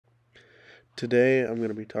Today I'm going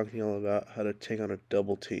to be talking to you all about how to take on a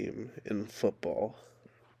double team in football.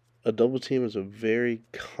 A double team is a very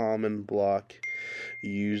common block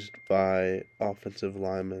used by offensive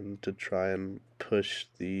linemen to try and push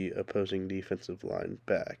the opposing defensive line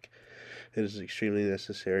back. It is extremely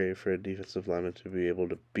necessary for a defensive lineman to be able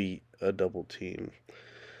to beat a double team.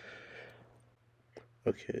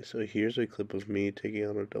 Okay, so here's a clip of me taking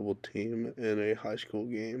on a double team in a high school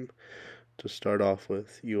game. To start off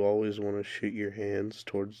with, you always want to shoot your hands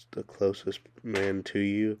towards the closest man to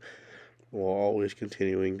you while always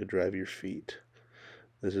continuing to drive your feet.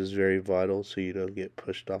 This is very vital so you don't get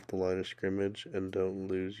pushed off the line of scrimmage and don't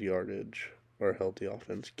lose yardage or help the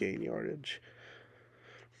offense gain yardage.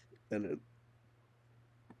 You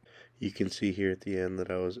can see here at the end that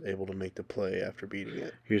I was able to make the play after beating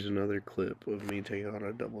it. Here's another clip of me taking on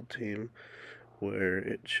a double team where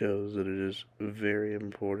it shows that it is very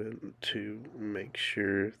important to make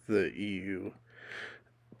sure that you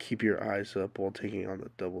keep your eyes up while taking on the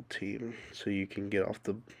double team so you can get off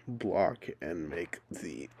the block and make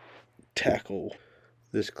the tackle.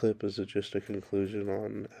 This clip is just a conclusion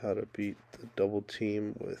on how to beat the double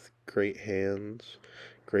team with great hands,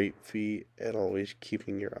 great feet, and always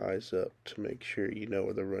keeping your eyes up to make sure you know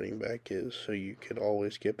where the running back is so you can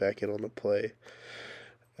always get back in on the play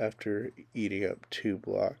after eating up 2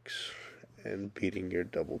 blocks and beating your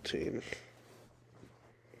double team.